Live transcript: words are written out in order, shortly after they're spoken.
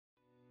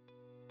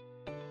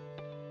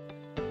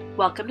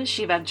welcome to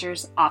She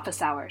Ventures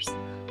Office Hours,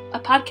 a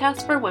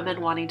podcast for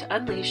women wanting to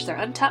unleash their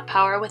untapped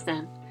power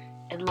within,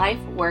 in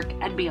life, work,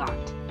 and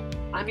beyond.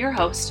 I'm your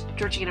host,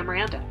 Georgina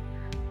Miranda,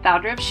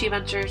 founder of She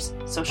Ventures,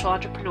 social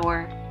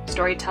entrepreneur,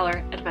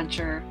 storyteller,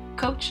 adventurer,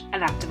 coach,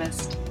 and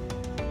activist.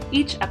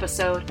 Each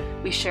episode,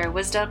 we share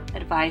wisdom,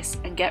 advice,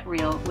 and get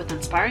real with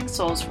inspiring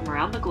souls from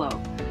around the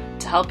globe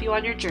to help you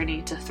on your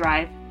journey to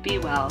thrive, be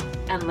well,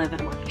 and live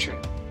and work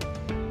true.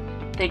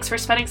 Thanks for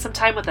spending some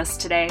time with us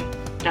today.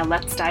 Now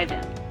let's dive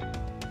in.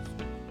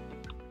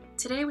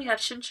 Today we have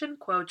Shin-Chin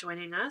Kuo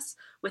joining us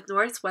with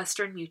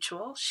Northwestern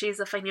Mutual. She's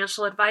a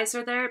financial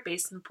advisor there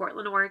based in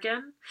Portland,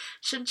 Oregon.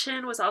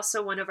 Shin-Chin was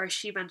also one of our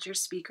She Ventures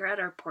speaker at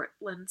our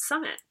Portland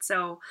Summit.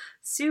 So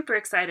super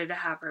excited to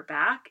have her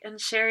back and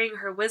sharing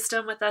her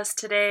wisdom with us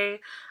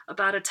today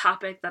about a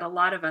topic that a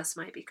lot of us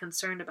might be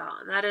concerned about,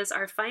 and that is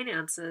our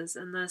finances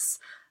in this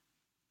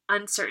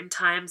uncertain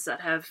times that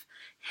have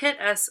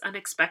hit us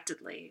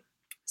unexpectedly.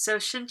 So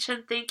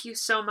Shin-Chin, thank you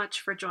so much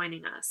for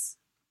joining us.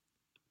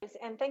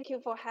 And thank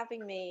you for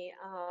having me.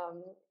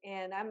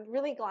 And I'm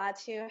really glad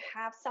to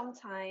have some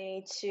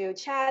time to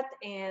chat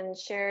and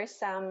share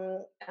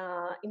some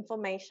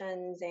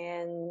information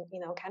and,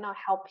 kind of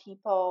help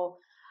people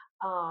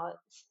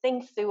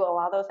think through a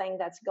lot of things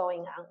that's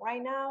going on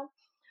right now.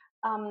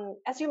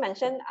 As you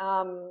mentioned,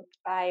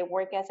 I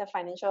work as a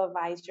financial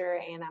advisor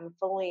and I'm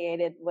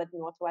affiliated with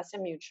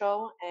Northwestern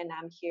Mutual, and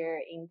I'm here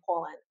in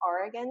Portland,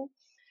 Oregon.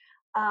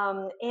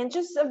 And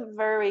just a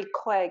very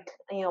quick,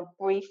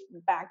 brief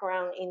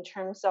background in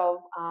terms of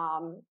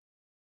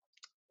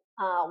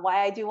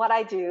why I do what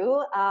I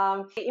do.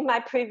 In my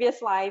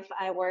previous life,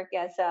 I worked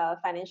as a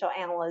financial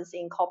analyst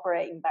in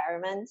corporate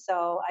environment.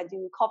 So I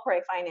do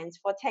corporate finance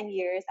for 10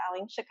 years out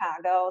in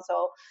Chicago.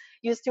 So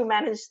used to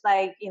manage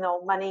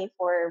money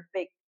for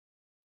big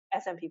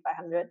S&P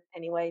 500,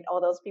 anyway,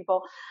 all those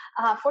people.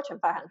 Fortune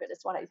 500 is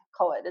what I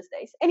call it these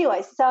days.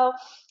 Anyway, so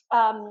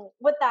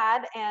with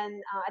that,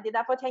 and I did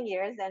that for 10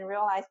 years and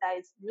realized that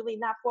it's really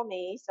not for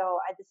me. So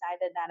I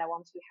decided that I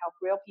want to help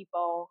real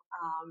people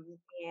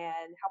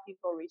and help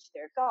people reach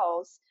their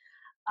goals.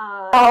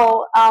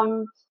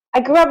 I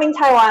grew up in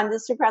Taiwan,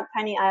 this super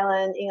tiny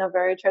island in a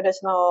very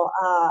traditional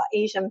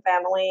Asian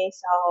family.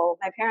 So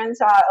my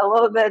parents are a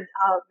little bit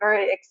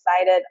very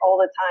excited all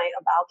the time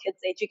about kids'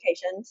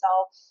 education. So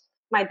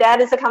my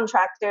dad is a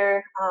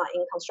contractor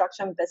in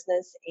construction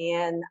business,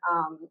 and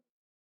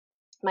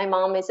my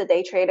mom is a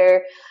day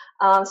trader.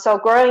 So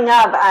growing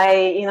up,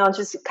 I,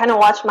 just kind of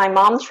watched my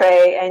mom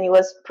trade, and it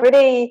was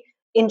pretty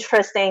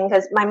interesting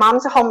because my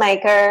mom's a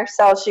homemaker.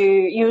 So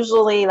she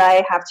usually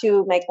have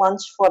to make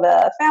lunch for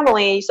the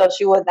family. So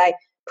she would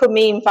put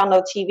me in front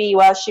of TV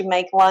while she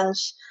make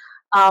lunch.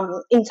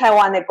 In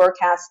Taiwan, they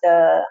broadcast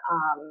the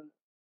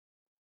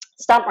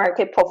stock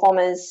market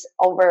performance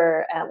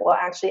over,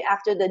 actually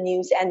after the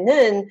news at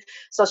noon.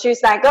 So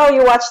she's like, oh,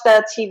 you watch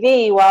the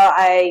TV while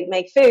I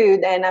make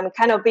food and I'm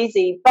kind of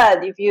busy.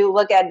 But if you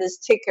look at this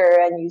ticker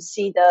and you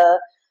see the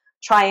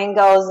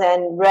triangles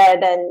and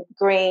red and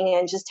green,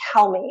 and just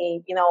tell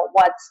me,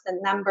 what's the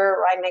number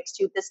right next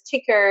to this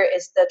ticker?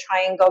 Is the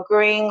triangle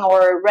green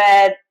or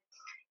red?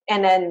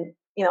 And then,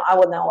 I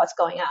would know what's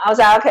going on. I was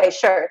like, okay,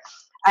 sure.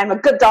 I'm a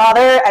good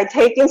daughter. I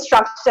take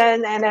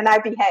instruction and then I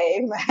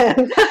behave.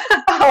 And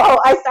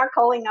I start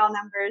calling out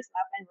numbers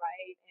left and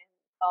right, and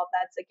thought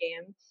that's a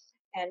game.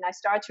 And I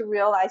started to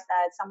realize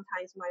that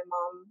sometimes my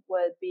mom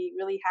would be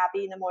really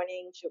happy in the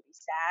morning. She would be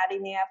sad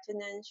in the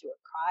afternoon. She would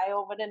cry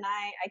over the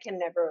night. I can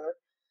never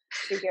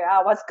figure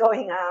out what's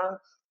going on.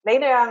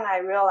 Later on, I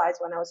realized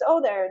when I was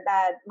older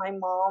that my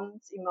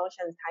mom's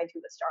emotions tied to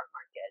the stock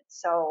market.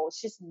 So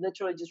she's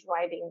literally just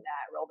riding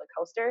that roller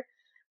coaster.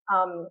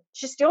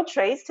 She still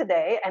trades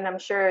today, and I'm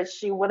sure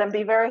she wouldn't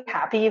be very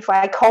happy if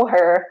I call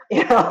her,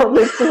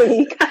 this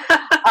week.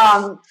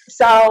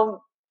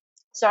 So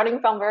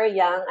starting from very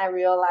young, I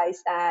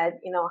realized that,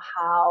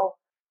 how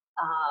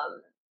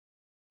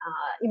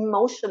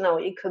emotional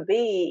it could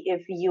be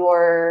if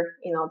your,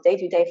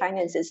 day-to-day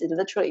finances is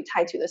literally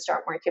tied to the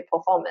stock market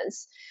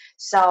performance.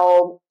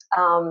 So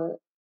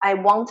I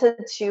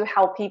wanted to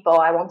help people.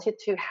 I wanted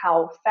to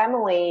help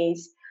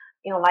families,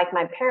 like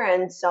my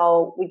parents,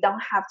 so we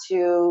don't have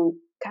to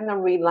kind of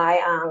rely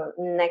on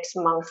next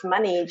month's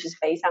money just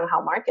based on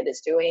how market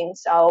is doing.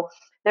 So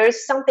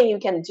there's something you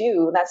can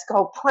do that's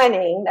called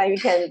planning, that you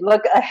can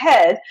look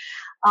ahead,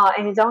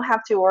 and you don't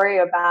have to worry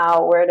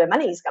about where the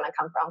money is going to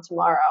come from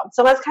tomorrow.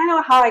 So that's kind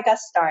of how I got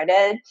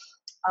started.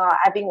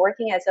 I've been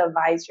working as an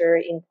advisor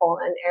in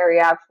Portland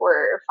area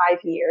for 5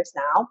 years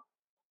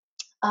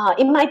now.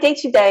 In my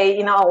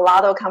day-to-day, a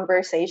lot of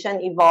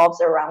conversation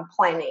evolves around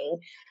planning.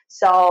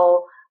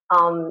 So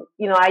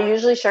I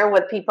usually share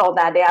with people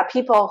that there are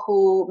people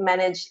who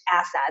manage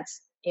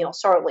assets,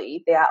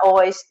 solely. There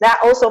are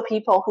also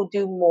people who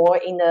do more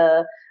in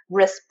the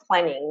risk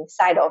planning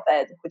side of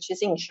it, which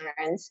is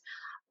insurance.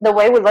 The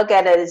way we look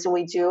at it is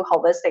we do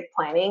holistic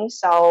planning.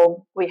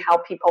 So we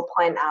help people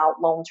plan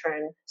out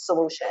long-term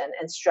solution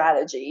and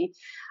strategy,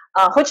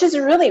 which is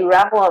really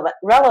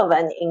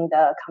relevant in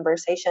the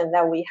conversation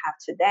that we have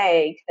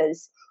today,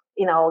 because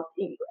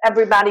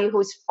everybody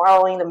who's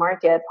following the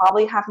market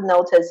probably have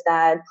noticed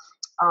that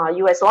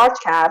U.S. large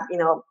cap,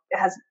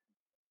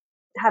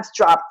 has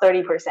dropped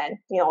 30%,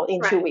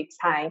 in 2 weeks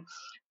time.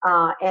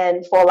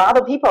 And for a lot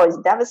of people, it's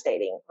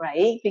devastating,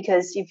 right?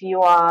 Because if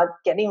you are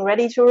getting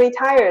ready to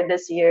retire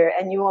this year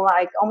and you are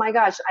like, oh my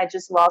gosh, I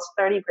just lost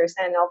 30%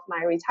 of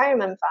my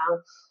retirement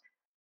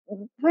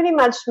fund, pretty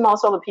much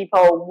most of the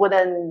people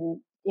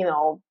wouldn't,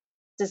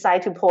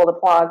 decide to pull the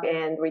plug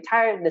and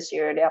retire this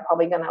year. They're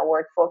probably going to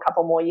work for a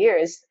couple more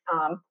years.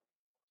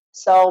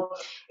 So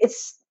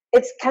it's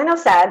kind of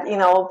sad,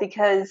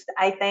 because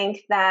I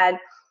think that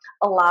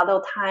a lot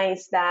of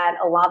times that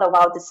a lot of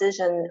our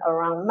decisions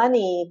around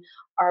money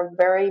are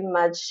very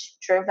much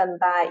driven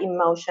by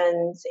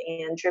emotions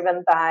and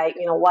driven by,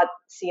 what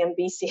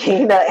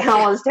CNBC, the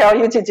analysts tell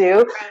you to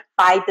do,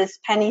 buy this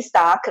penny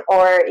stock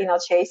or,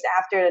 chase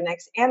after the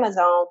next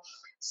Amazon.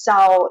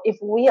 So if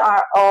we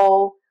are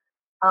all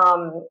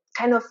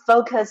kind of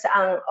focused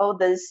on all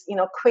this,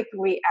 quick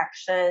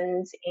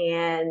reactions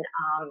and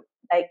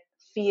like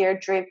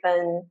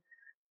fear-driven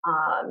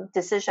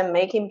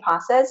decision-making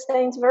process,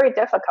 then it's very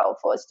difficult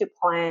for us to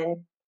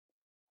plan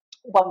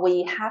what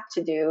we have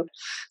to do.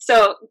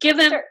 So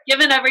given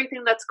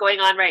everything that's going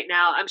on right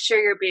now, I'm sure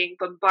you're being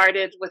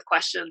bombarded with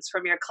questions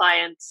from your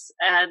clients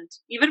and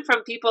even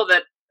from people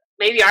that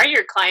maybe aren't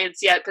your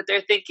clients yet, but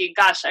they're thinking,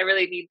 gosh, I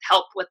really need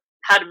help with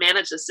how to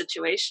manage this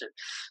situation.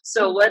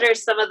 So what are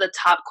some of the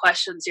top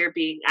questions you're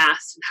being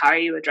asked and how are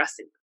you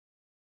addressing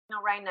them?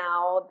 Right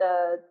now,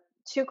 the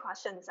two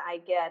questions I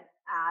get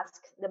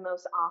asked the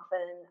most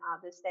often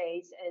these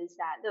days is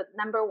that the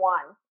number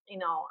one,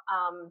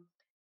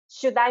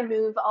 should I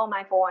move all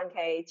my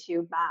 401k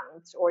to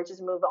bonds or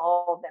just move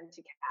all of them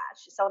to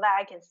cash so that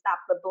I can stop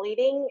the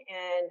bleeding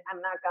and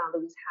I'm not going to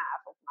lose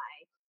half of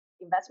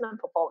my investment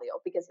portfolio,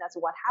 because that's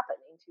what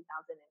happened in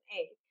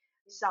 2008.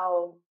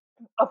 So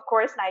of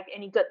course, like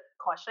any good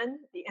question,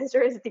 the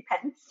answer is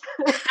depends.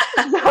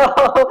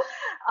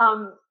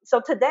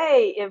 So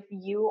today, if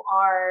you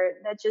are,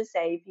 let's just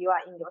say, if you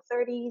are in your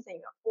 30s and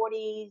your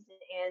 40s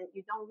and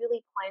you don't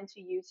really plan to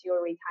use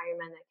your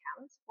retirement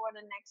accounts for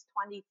the next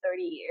 20,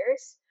 30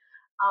 years,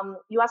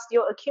 you are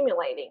still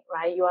accumulating,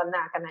 right? You are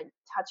not going to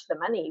touch the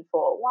money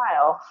for a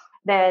while.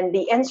 Then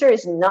the answer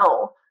is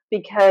no,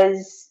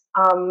 because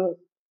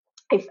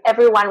if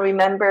everyone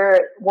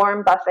remember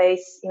Warren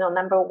Buffett's,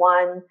 number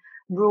one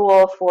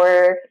rule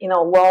for,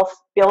 wealth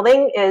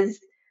building is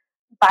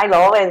buy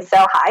low and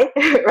sell high,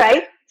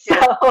 right? Yeah.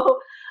 So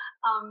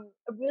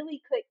a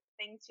really quick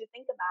thing to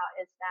think about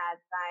is that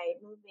by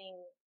moving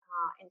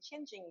and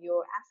changing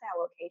your asset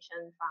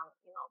allocation from,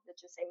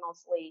 let's just say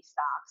mostly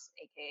stocks,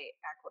 aka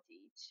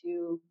equity,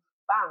 to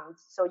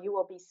bonds, so you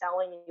will be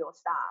selling your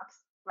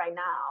stocks right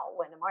now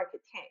when the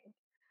market tanks.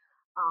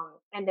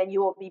 And then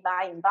you will be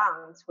buying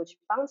bonds, which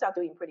bonds are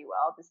doing pretty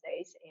well these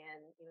days,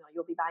 and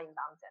you'll be buying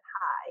bonds at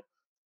high.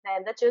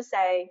 Then let's just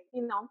say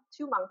 2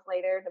 months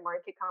later the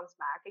market comes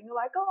back and you're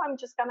like, oh, I'm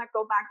just gonna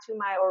go back to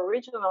my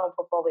original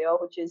portfolio,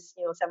 which is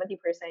 70%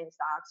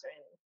 stocks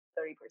and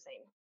 30%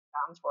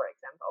 bonds, for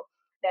example.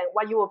 Then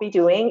what you will be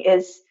doing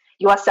is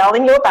you are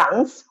selling your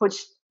bonds,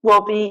 which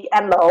will be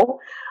at low,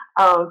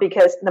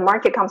 because the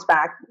market comes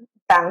back,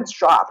 bonds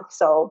drop.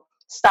 So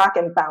stock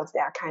and bonds, they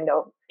are kind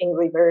of in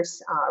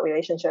reverse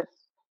relationship.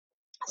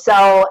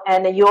 So,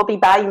 and you'll be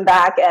buying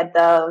back at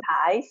the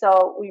high.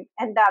 So we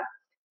end up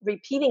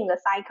repeating the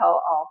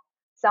cycle of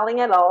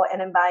selling at low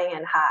and then buying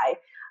at high.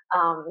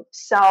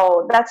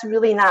 So that's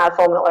really not a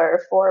formula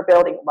for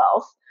building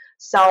wealth.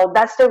 So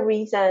that's the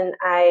reason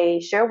I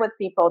share with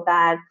people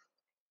that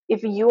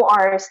if you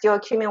are still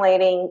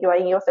accumulating, you're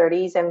in your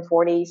 30s and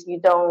 40s, you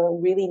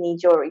don't really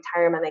need your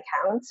retirement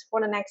accounts for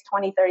the next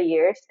 20, 30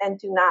 years, and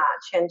do not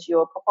change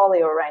your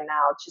portfolio right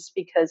now just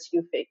because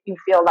you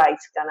feel like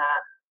it's going to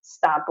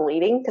stop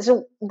bleeding. Because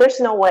there's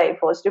no way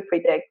for us to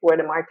predict where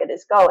the market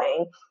is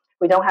going.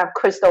 We don't have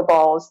crystal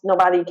balls.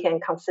 Nobody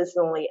can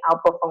consistently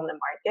outperform the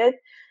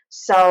market.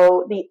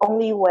 So the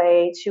only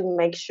way to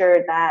make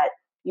sure that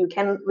you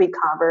can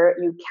recover,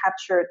 you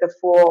capture the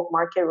full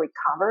market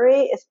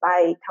recovery, is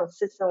by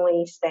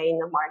consistently staying in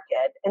the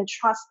market and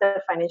trust the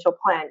financial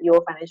plan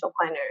your financial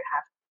planner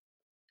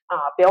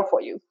have built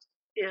for you.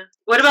 Yeah.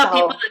 What about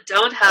people that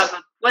don't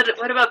have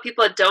what about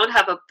people that don't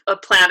have a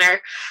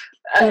planner?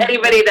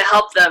 Anybody to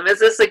help them? Is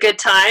this a good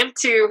time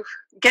to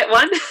get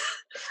one?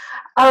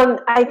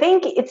 I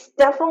think it's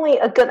definitely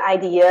a good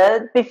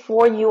idea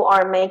before you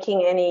are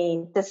making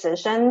any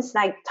decisions.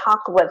 Like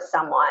talk with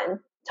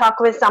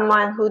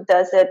someone who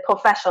does it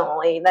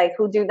professionally, like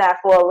who do that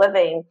for a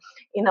living.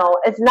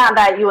 It's not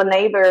that your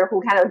neighbor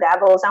who kind of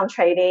dabbles on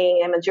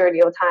trading and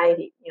majority of the time,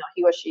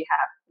 he or she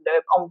have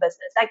their own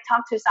business. Like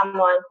talk to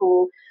someone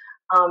who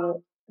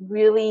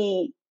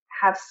really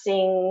have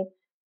seen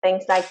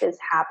things like this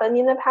happen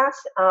in the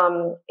past,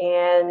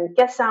 and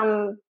get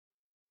some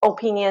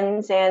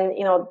opinions, and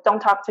don't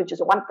talk to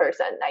just one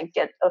person. Like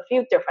get a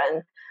few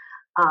different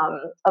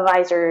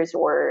advisors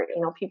or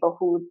people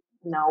who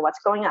know what's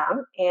going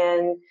on,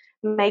 and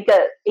make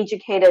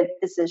educated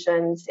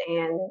decisions,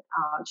 and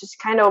just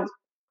kind of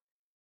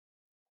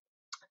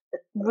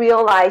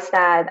realize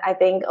that I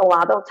think a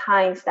lot of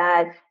times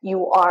that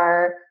you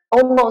are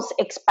almost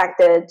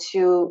expected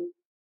to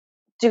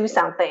do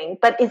something,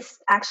 but it's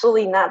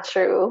actually not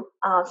true.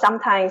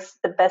 Sometimes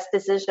the best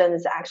decision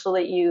is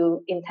actually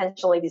you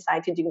intentionally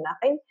decide to do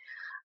nothing.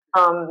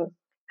 Um,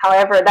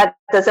 However, that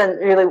doesn't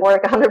really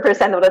work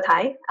 100% of the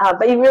time,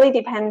 but it really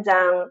depends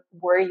on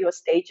where your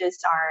stages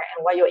are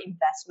and what your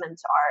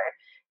investments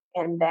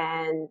are. And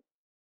then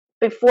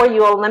before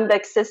your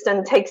limbic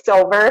system takes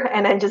over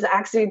and then just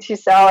asks you to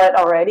sell it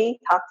already,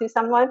 talk to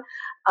someone.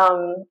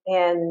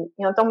 And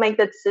don't make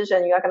the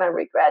decision you're going to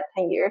regret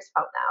 10 years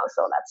from now.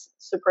 So that's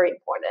super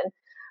important.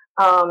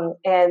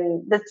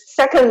 And the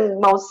second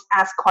most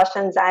asked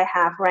questions I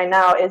have right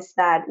now is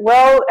that,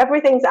 well,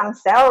 everything's on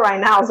sale right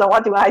now, so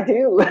what do I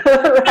do?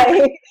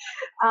 Right?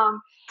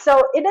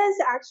 So it is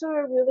actually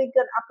a really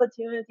good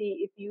opportunity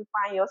if you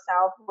find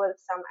yourself with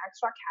some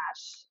extra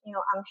cash,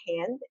 on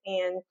hand,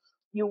 and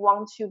you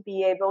want to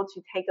be able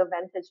to take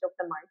advantage of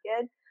the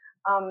market.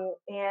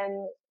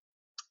 And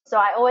so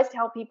I always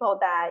tell people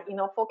that,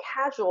 for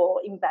casual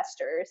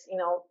investors,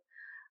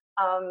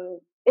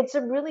 it's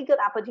a really good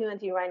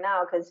opportunity right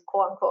now because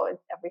quote unquote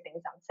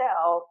everything's on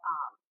sale.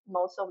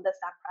 Most of the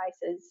stock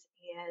prices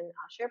and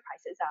share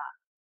prices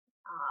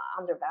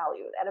are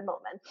undervalued at the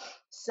moment.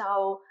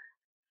 So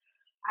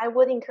I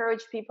would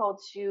encourage people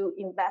to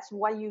invest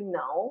what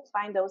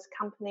find those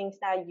companies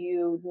that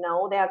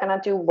they are going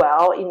to do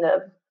well in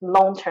the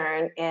long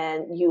term,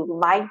 and you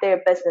like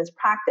their business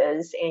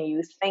practice, and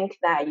you think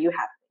that you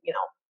have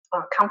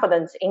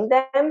confidence in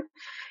them,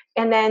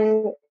 and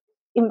then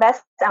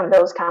invest on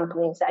those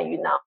companies that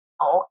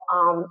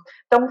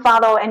don't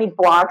follow any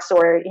blogs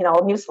or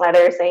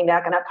newsletters saying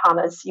they're going to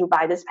promise you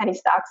buy this penny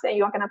stocks and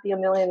you're going to be a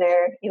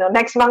millionaire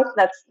next month.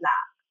 That's not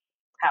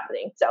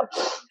happening.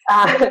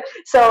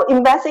 So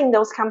invest in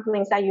those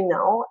companies that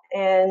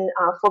and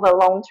for the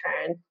long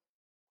term.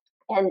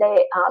 And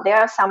there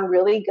are some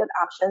really good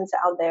options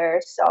out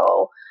there.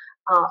 So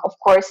of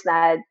course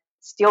that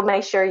still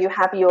make sure you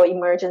have your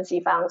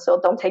emergency fund. So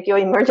don't take your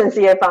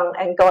emergency fund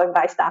and go and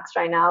buy stocks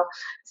right now.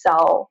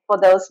 So for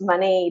those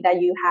money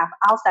that you have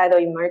outside the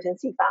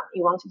emergency fund,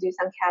 you want to do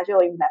some casual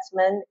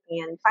investment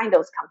and find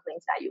those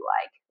companies that you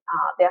like.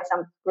 There are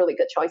some really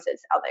good choices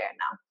out there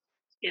now.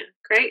 Yeah,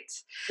 great.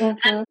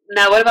 Mm-hmm.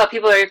 Now, what about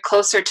people who are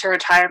closer to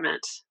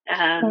retirement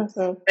and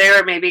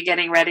they're maybe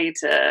getting ready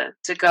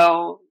to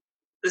go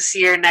this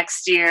year,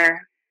 next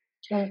year?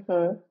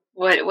 Mm-hmm.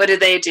 What do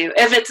they do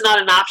if it's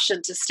not an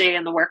option to stay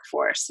in the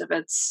workforce? If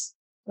it's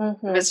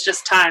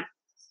just time?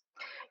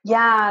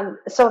 Yeah,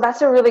 so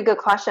that's a really good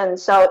question.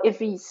 So if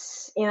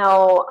he's,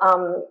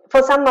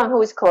 for someone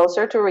who is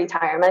closer to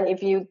retirement,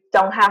 if you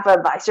don't have an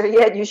advisor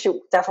yet, you should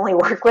definitely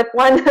work with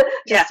one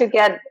just to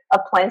get a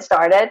plan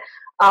started.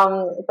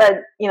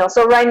 But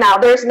so right now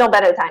there's no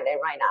better time than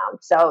right now.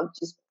 So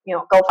just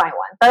go find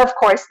one. But of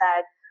course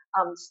that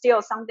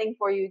still something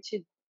for you to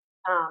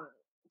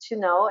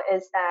know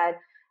is that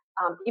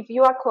if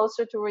you are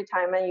closer to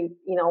retirement,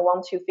 you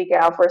want to figure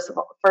out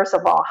first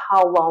of all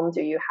how long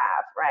do you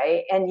have,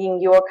 right? And in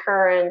your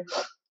current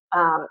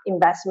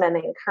investment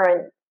and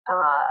current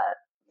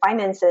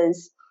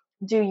finances,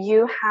 do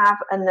you have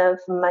enough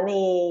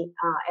money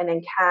and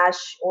in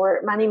cash or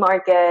money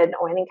market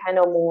or any kind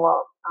of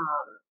more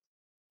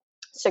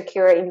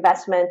secure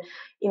investment?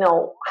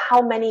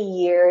 How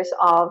many years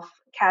of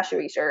cash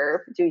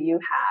reserve do you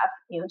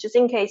have? Just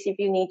in case if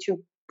you need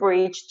to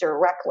bridge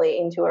directly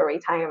into a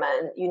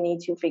retirement, you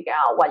need to figure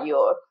out what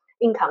your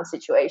income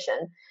situation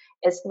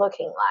is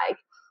looking like.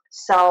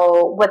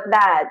 So with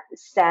that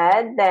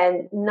said,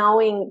 then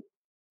knowing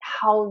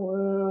how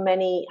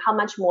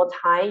much more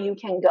time you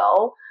can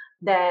go,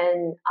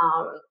 then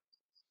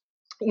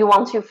you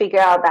want to figure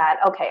out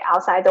that, okay,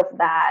 outside of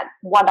that,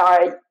 what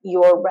are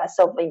your rest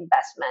of the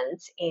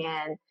investments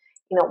and,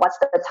 what's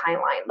the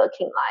timeline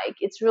looking like?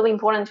 It's really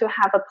important to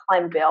have a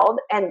plan built.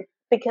 And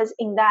because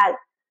in that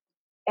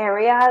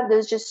area,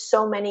 there's just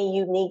so many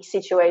unique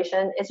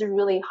situations. It's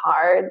really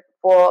hard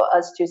for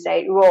us to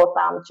say, rule of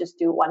thumb, just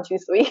do 1, 2,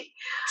 3.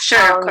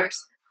 Sure, of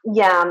course.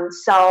 Yeah.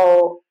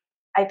 So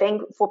I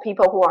think for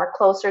people who are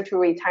closer to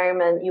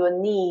retirement, you will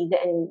need,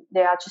 and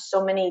there are just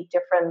so many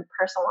different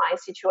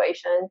personalized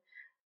situations.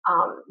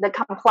 The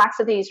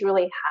complexity is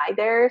really high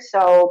there.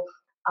 So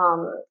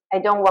I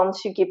don't want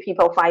to give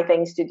people 5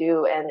 things to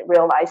do and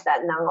realize that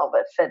none of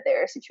it fit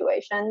their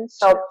situation.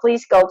 So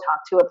please go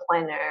talk to a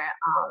planner.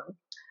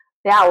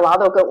 There are a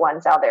lot of good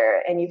ones out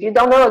there. And if you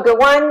don't know a good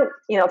one,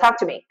 talk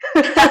to me.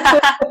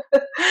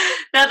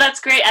 No,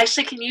 that's great.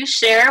 Actually, can you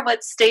share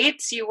what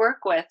states you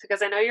work with?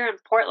 Because I know you're in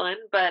Portland,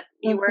 but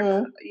you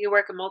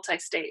work in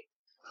multi-state.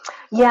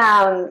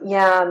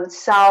 Yeah.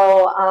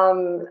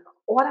 So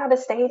what are the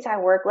states I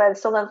work with?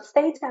 So the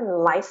states I'm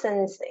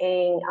licensed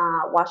in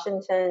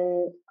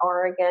Washington,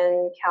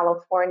 Oregon,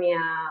 California,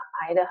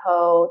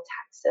 Idaho,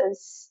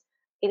 Texas,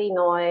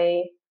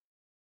 Illinois,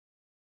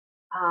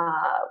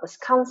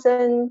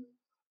 Wisconsin,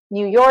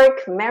 New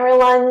York,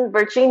 Maryland,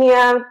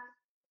 Virginia.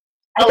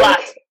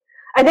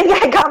 I think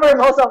I covered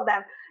most of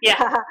them. Yeah.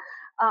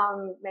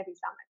 Maybe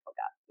some I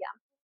forgot. Yeah.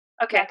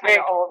 Okay, kind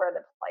of all over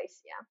the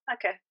place. Yeah.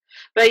 okay.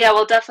 But yeah,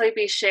 we'll definitely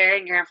be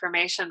sharing your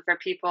information for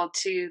people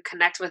to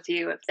connect with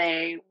you if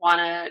they want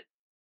to,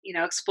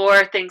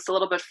 explore things a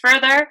little bit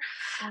further.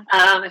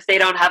 If they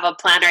don't have a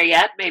planner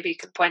yet, maybe you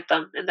can point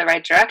them in the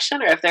right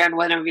direction, or if they're in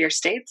one of your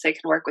states, they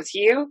can work with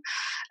you.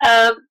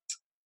 Um,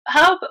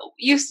 how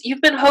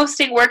you've been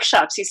hosting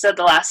workshops? You said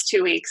the last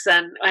 2 weeks,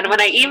 and when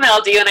I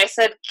emailed you and I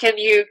said, "Can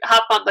you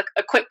hop on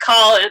a quick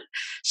call and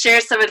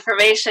share some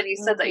information?" You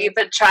said that you've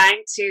been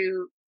trying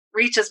to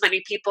reach as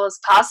many people as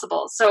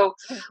possible. So,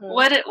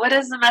 what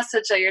is the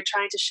message that you're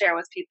trying to share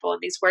with people in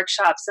these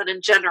workshops and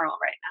in general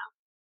right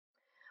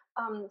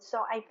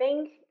So I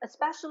think,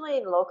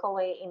 especially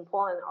locally in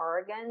Portland,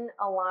 Oregon,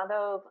 a lot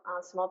of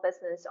small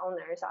business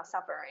owners are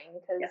suffering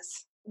now? because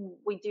Yes,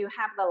 we do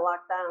have the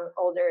lockdown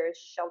order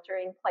shelter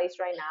in place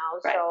right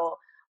now. right. So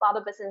a lot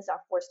of businesses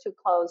are forced to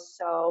close.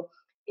 So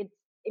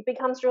it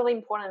becomes really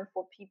important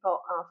for people,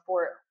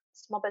 for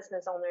small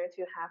business owner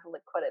to have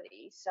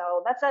liquidity.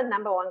 So that's the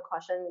number one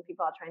question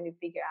people are trying to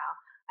figure out.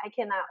 I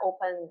cannot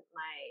open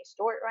my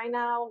store right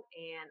now,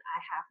 and I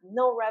have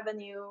no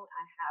revenue.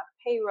 I have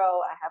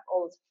payroll. I have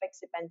all those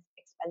fixed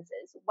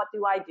expenses. What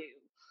do I do?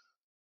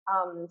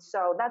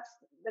 So that's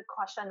the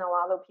question a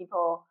lot of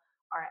people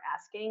are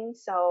asking.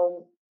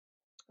 So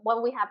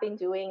what we have been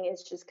doing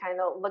is just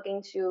kind of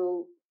looking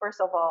to,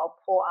 first of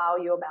all, pull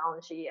out your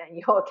balance sheet and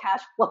your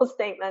cash flow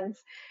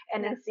statements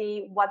and then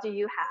see what do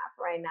you have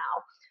right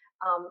now.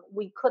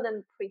 We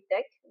couldn't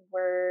predict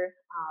where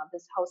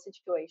this whole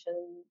situation,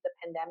 the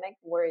pandemic,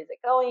 where is it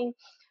going.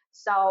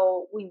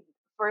 So we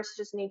first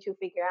just need to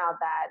figure out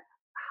that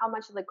how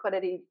much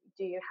liquidity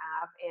do you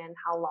have and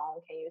how long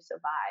can you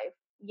survive.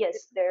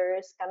 Yes,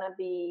 there's gonna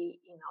be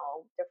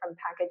different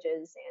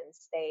packages and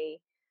stay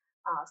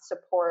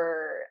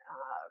support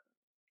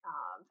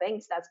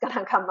things that's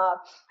gonna come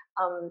up.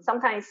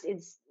 Sometimes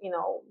it's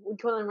we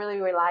couldn't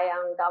really rely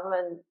on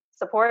government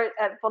support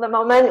for the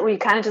moment. We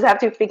kind of just have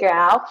to figure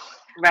out.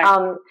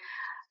 Right.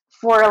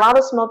 For a lot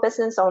of small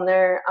business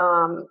owners'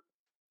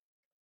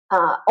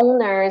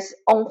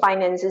 own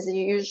finances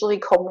usually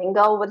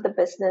commingle with the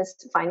business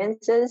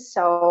finances.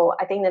 So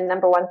I think the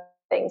number one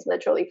thing is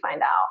literally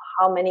find out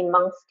how many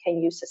months can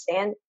you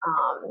sustain,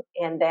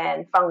 and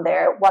then from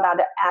there, what are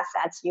the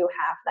assets you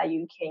have that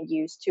you can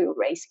use to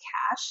raise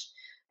cash,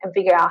 and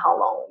figure out how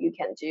long you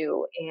can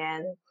do.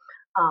 And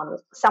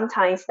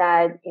sometimes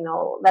that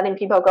letting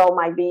people go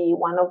might be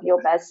one of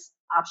your best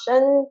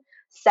option,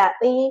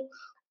 sadly,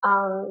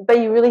 but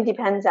it really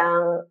depends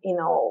on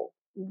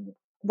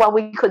what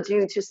we could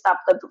do to stop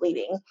the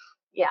bleeding.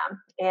 Yeah,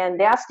 and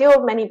there are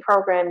still many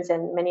programs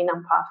and many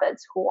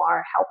nonprofits who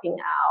are helping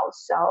out.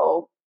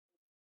 So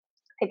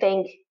I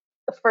think,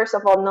 first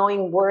of all,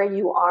 knowing where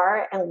you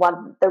are and what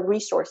the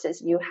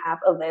resources you have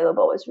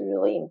available is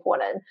really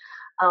important.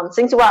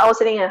 Since we're all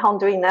sitting at home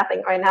doing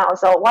nothing right now,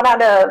 so what are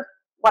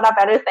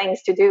better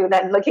things to do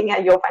than looking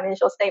at your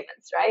financial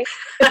statements, right?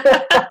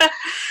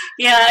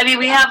 Yeah, I mean,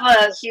 we have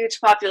a huge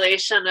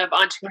population of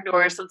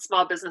entrepreneurs and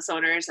small business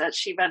owners at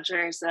She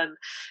Ventures, and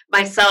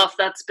myself,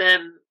 that's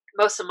been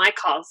most of my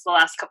calls the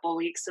last couple of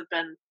weeks have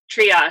been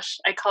triage.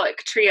 I call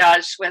it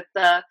triage with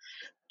the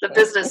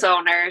business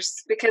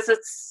owners, because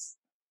it's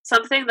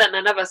something that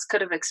none of us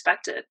could have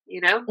expected.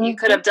 You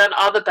could have done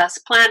all the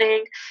best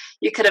planning.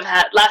 You could have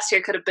had, last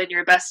year could have been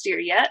your best year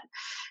yet.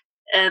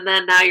 And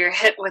then now you're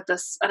hit with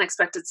this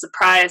unexpected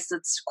surprise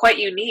that's quite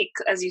unique,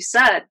 as you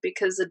said,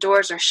 because the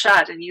doors are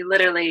shut and you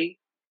literally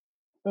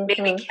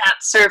maybe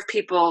can't serve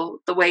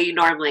people the way you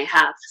normally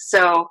have.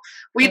 So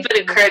we've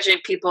been encouraging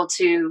people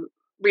to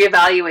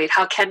reevaluate,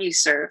 how can you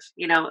serve?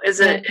 Is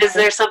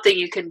there something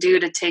you can do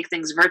to take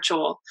things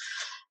virtual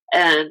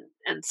and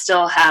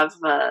still have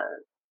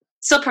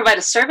still provide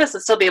a service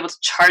and still be able to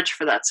charge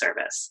for that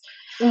service?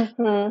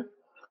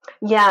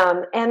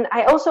 Yeah, and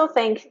I also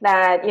think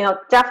that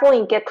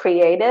definitely get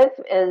creative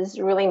is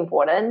really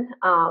important,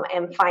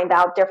 and find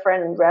out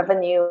different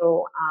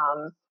revenue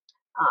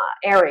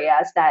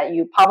areas that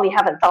you probably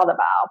haven't thought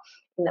about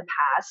in the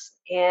past.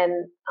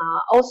 And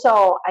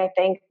also, I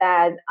think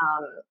that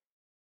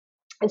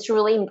it's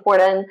really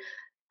important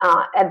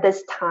at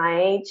this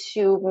time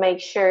to make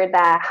sure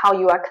that how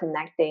you are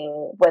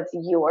connecting with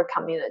your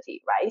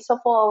community, right? So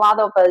for a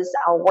lot of us,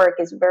 our work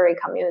is very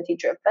community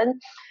driven.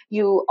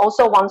 You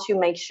also want to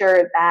make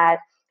sure that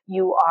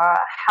you are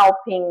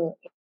helping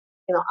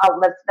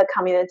outlet the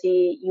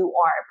community. You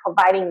are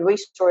providing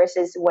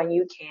resources when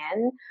you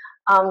can.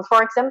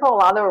 For example, a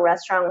lot of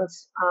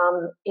restaurants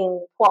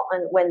in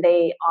Portland, when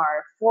they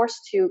are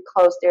forced to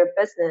close their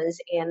business,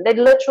 and they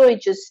literally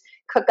just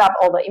cook up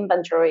all the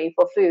inventory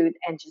for food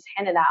and just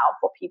hand it out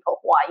for people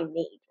who are in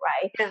need,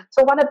 right? Yeah.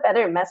 So what a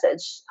better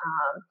message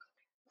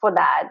for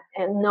that,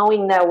 and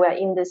knowing that we're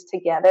in this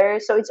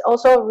together. So it's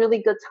also a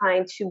really good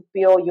time to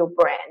build your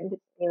brand,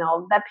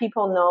 let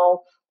people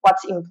know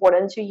what's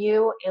important to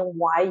you and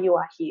why you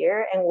are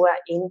here and we're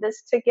in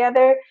this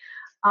together.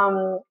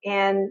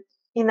 And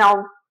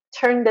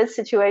turn this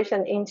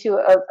situation into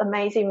an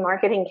amazing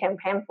marketing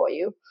campaign for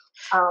you.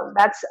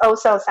 That's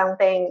also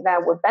something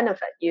that would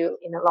benefit you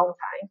in the long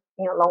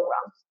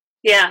run.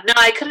 Yeah, no,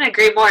 I couldn't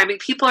agree more. I mean,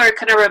 people are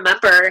going to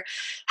remember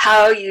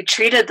how you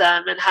treated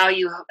them and how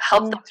you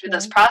helped them through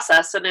this Mm-hmm.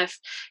 process. And if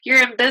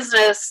you're in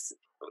business,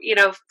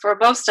 for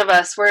most of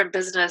us, we're in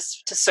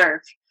business to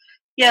serve.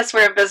 Yes,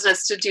 we're in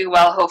business to do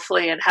well,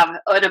 hopefully, and have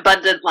an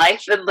abundant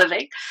life and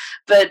living.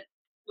 But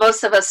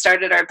most of us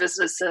started our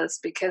businesses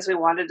because we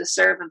wanted to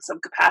serve in some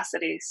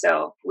capacity.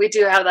 So we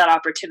do have that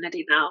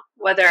opportunity now,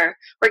 whether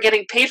we're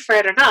getting paid for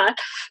it or not,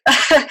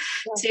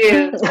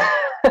 to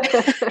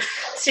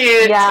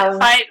to Yeah.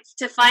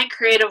 find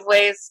creative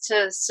ways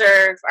to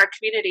serve our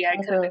community. I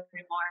couldn't Mhm.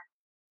 agree more.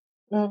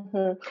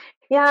 Hmm.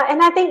 Yeah,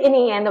 and I think in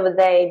the end of the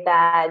day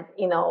that,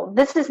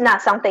 this is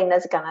not something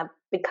that's gonna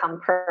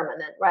become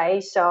permanent,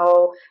 right?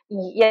 So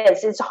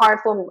yes, it's hard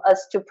for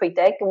us to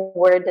predict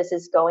where this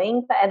is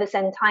going, but at the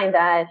same time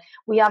that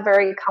we are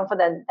very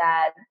confident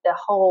that the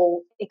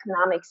whole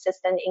economic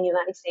system in the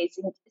United States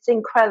is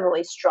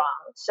incredibly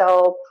strong.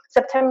 So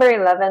September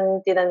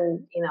 11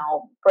 didn't,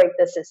 break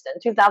the system.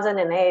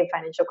 2008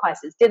 financial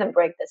crisis didn't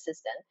break the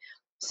system.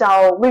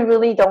 So we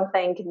really don't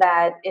think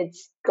that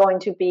it's going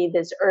to be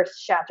this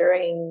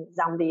earth-shattering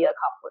zombie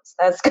apocalypse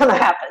that's going to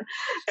happen.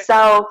 Sure.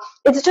 So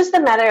it's just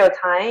a matter of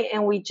time,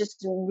 and we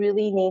just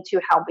really need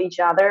to help each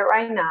other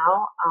right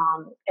now.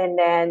 And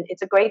then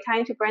it's a great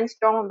time to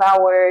brainstorm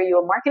about where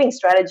your marketing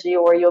strategy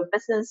or your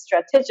business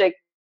strategic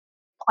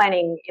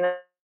planning,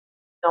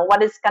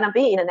 what it's going to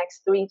be in the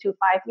next 3 to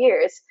 5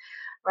 years,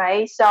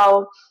 right?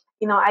 So,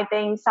 I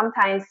think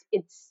sometimes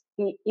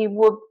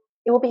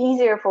it will be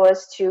easier for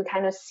us to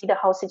kind of see the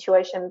whole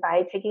situation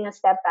by taking a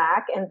step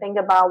back and think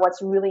about what's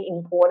really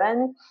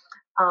important,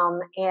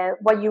 and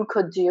what you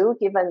could do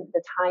given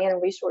the time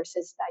and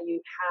resources that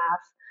you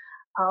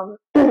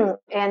have,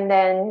 and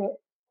then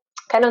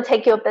kind of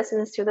take your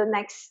business to the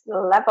next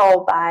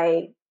level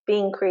by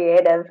being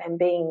creative and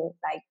being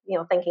like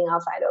thinking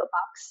outside of the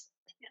box.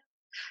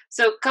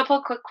 So, a couple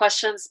of quick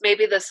questions.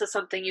 Maybe this is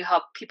something you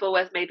help people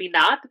with, maybe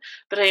not.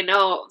 But I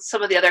know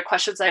some of the other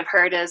questions I've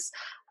heard is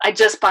I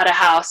just bought a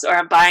house, or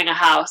I'm buying a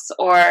house,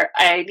 or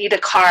I need a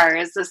car.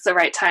 Is this the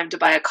right time to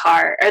buy a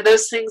car? Are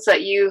those things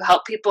that you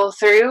help people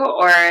through,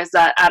 or is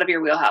that out of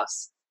your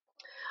wheelhouse?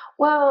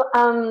 Well,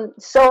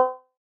 so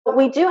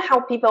we do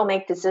help people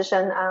make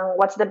decision on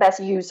what's the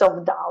best use of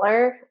the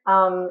dollar,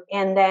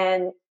 and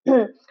then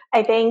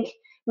I think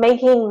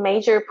making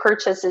major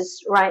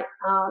purchases, right,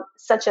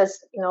 such as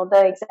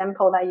the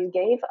example that you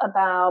gave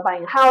about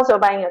buying a house or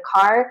buying a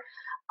car.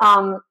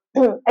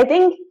 I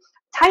think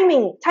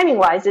timing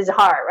wise is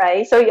hard,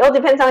 right? So it all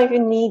depends on if you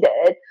need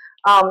it.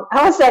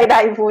 I would say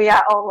that if we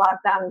are all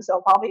locked down,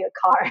 so probably a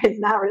car is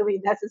not really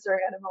necessary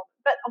at the moment.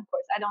 But of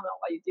course, I don't know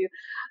what you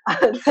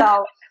do.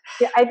 So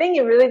yeah, I think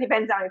it really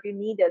depends on if you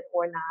need it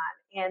or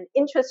not. And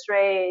interest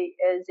rate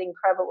is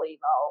incredibly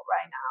low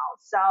right now.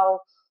 So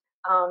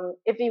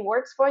if it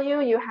works for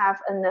you, you have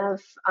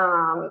enough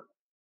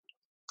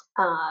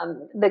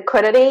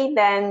liquidity,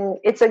 then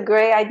it's a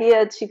great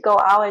idea to go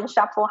out and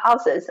shop for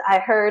houses. I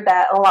heard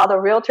that a lot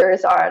of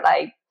realtors are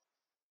like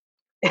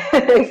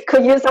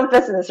could use some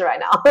business right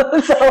now.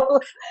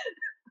 So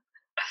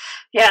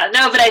Yeah,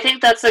 no, but I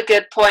think that's a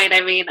good point.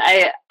 I mean,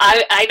 I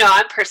know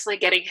I'm personally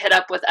getting hit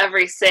up with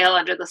every sale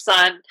under the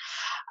sun.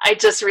 I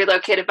just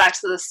relocated back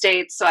to the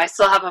States, so I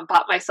still haven't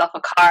bought myself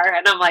a car.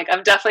 And I'm like,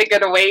 I'm definitely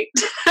going to wait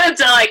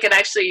until I can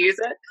actually use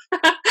it.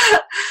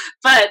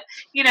 But,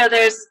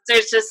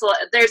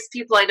 there's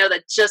people I know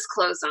that just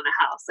closed on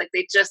a house. Like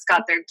they just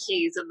got their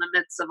keys in the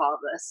midst of all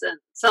this. And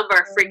some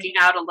are freaking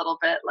out a little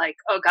bit like,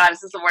 oh God, is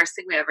this the worst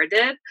thing we ever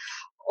did?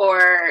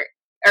 Or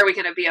are we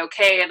going to be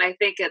okay? And I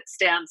think it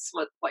stands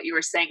with what you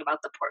were saying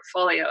about the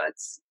portfolio.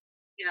 It's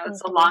a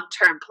mhm,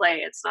 long-term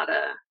play. It's not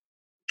a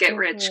get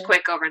rich mhm.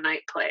 quick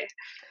overnight play.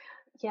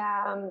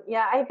 Yeah,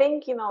 yeah, I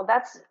think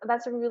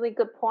that's a really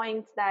good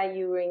point that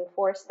you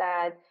reinforce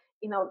that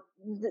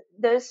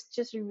there's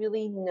just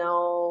really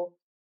no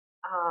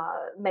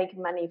make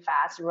money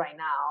fast right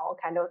now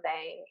kind of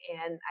thing,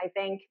 and I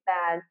think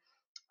that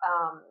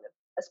um,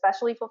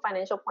 especially for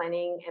financial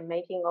planning and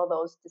making all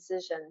those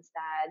decisions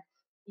that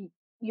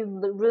you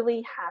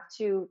really have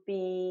to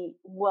be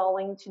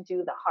willing to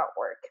do the hard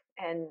work,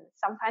 and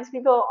sometimes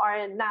people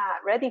are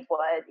not ready for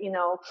it.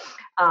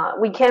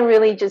 We can't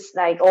really just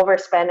like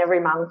overspend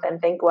every month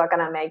and think we're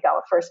gonna make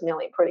our first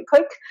million pretty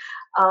quick.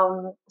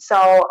 So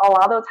a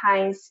lot of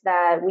times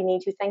that we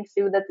need to think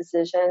through the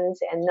decisions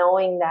and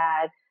knowing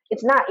that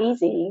it's not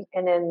easy,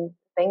 and then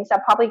things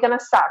are probably gonna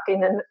suck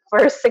in the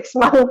first 6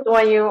 months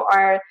when you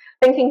are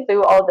thinking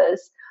through all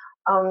this.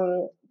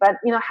 But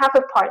have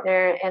a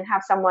partner and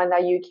have someone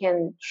that you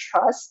can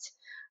trust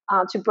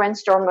to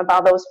brainstorm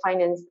about those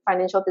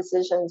financial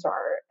decisions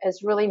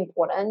is really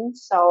important.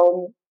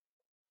 So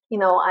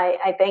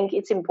I think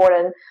it's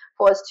important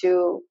for us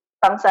to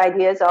bounce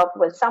ideas off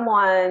with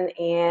someone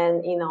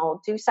and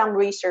do some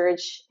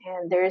research.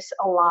 And there's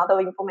a lot of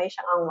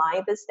information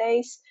online these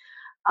days.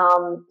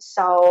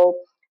 So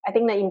I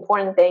think the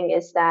important thing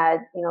is that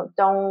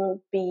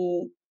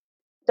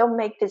don't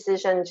make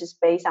decisions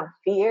just based on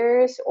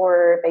fears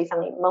or based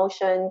on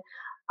emotion.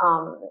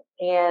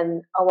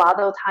 And a lot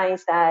of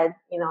times that,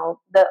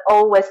 the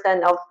old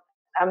wisdom of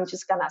I'm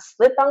just gonna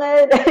slip on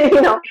it,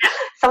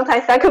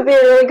 sometimes that could be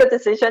a really good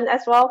decision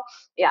as well.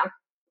 Yeah.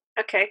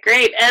 Okay,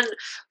 great. And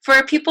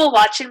for people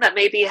watching that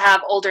maybe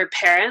have older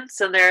parents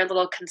and they're a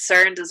little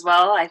concerned as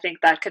well, I think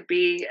that could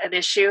be an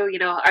issue.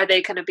 Are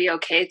they going to be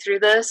okay through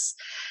this?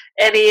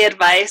 Any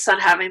advice on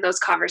having those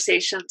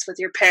conversations with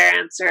your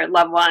parents or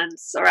loved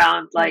ones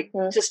around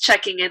just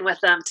checking in with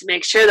them to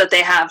make sure that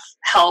they have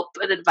help,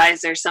 an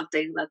advisor,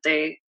 something that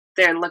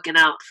they're looking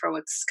out for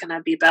what's going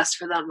to be best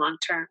for them long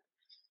term?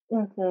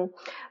 Mm-hmm.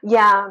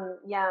 Yeah.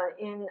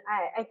 And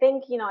I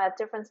think, at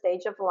different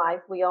stage of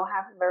life, we all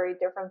have very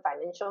different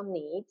financial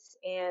needs.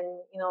 And,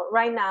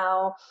 right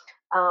now,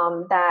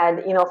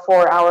 that,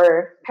 for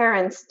our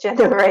parents'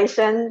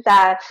 generation,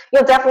 that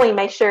you'll definitely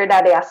make sure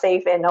that they are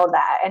safe and all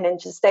that, and then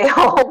just stay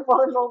home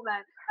for the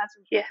moment. That's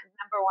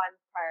number one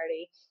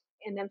priority.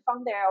 And then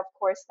from there, of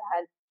course,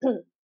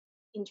 that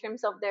in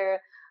terms of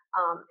their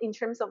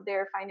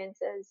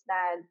finances,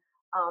 that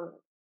um,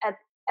 at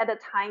at a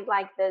time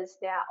like this,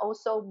 there are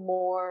also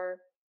more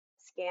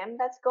scam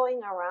that's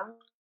going around.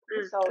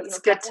 So That's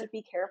good.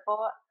 definitely be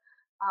careful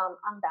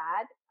on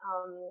that.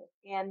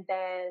 And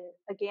then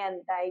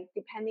again, like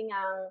depending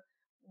on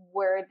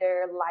where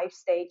their life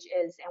stage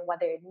is and what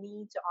their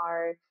needs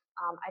are,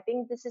 I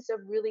think this is a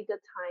really good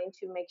time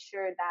to make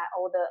sure that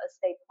all the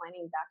estate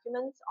planning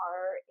documents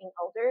are in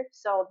order.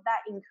 So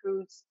that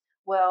includes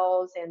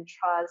wills and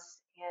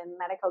trusts and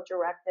medical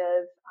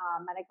directive,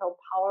 medical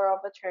power of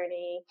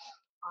attorney,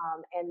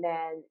 and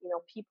then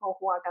people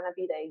who are going to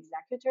be the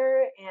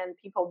executor, and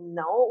people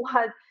know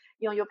what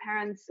your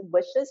parents'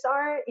 wishes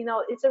are.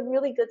 It's a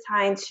really good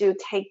time to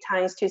take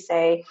times to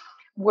say,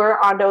 where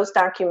are those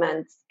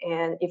documents?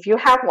 And if you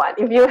have one,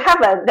 if you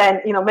haven't,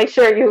 then make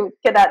sure you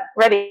get that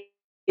ready.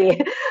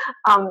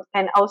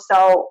 And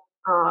also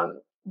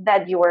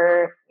that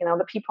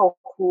the people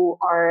who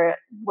are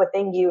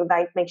within you,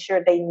 like, make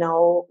sure they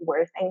know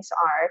where things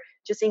are,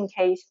 just in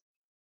case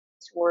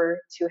were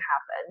to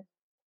happen.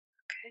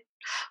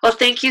 Well,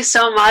 thank you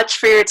so much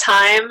for your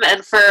time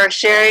and for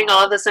sharing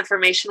all of this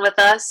information with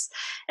us.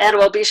 And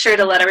we'll be sure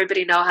to let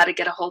everybody know how to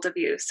get a hold of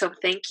you. So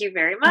thank you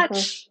very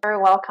much. You're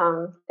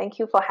welcome. Thank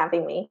you for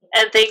having me.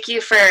 And thank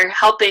you for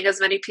helping as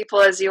many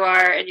people as you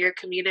are in your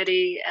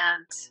community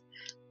and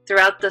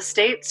throughout the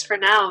states for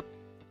now.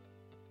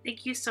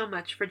 Thank you so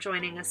much for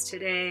joining us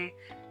today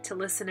to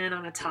listen in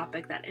on a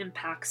topic that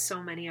impacts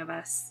so many of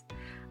us.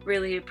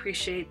 Really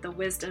appreciate the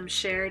wisdom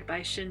shared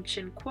by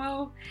Shin-Chin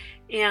Kuo.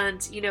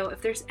 And,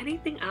 if there's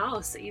anything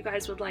else that you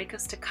guys would like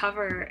us to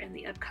cover in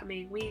the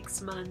upcoming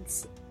weeks,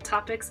 months,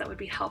 topics that would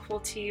be helpful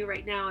to you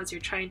right now as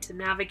you're trying to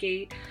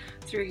navigate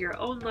through your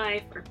own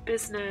life or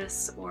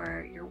business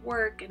or your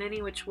work in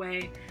any which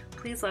way,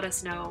 please let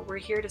us know. We're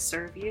here to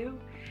serve you,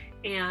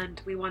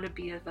 and we want to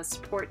be of a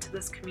support to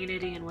this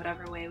community in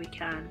whatever way we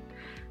can.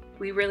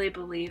 We really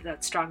believe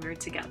that stronger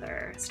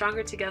together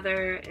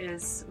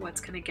is what's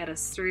going to get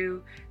us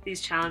through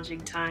these challenging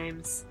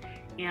times.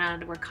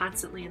 And we're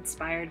constantly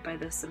inspired by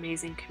this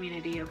amazing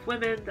community of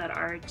women that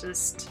are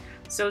just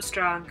so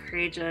strong,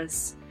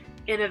 courageous,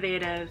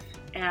 innovative,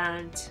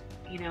 and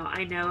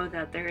I know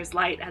that there is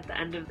light at the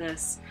end of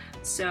this.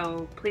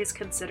 So please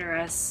consider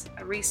us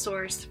a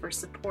resource for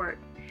support.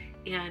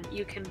 And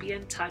you can be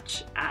in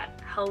touch at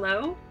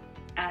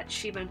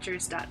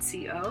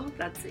hello@sheventures.co.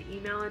 That's the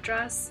email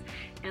address.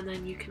 And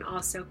then you can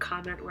also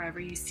comment wherever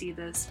you see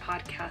this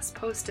podcast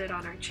posted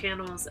on our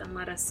channels and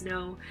let us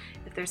know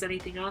if there's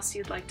anything else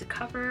you'd like to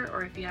cover,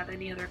 or if you have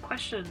any other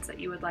questions that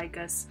you would like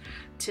us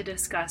to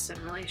discuss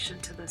in relation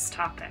to this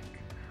topic.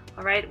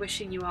 All right,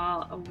 wishing you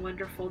all a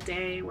wonderful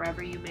day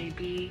wherever you may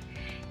be,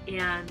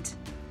 and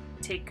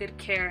take good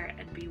care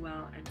and be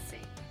well and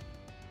safe.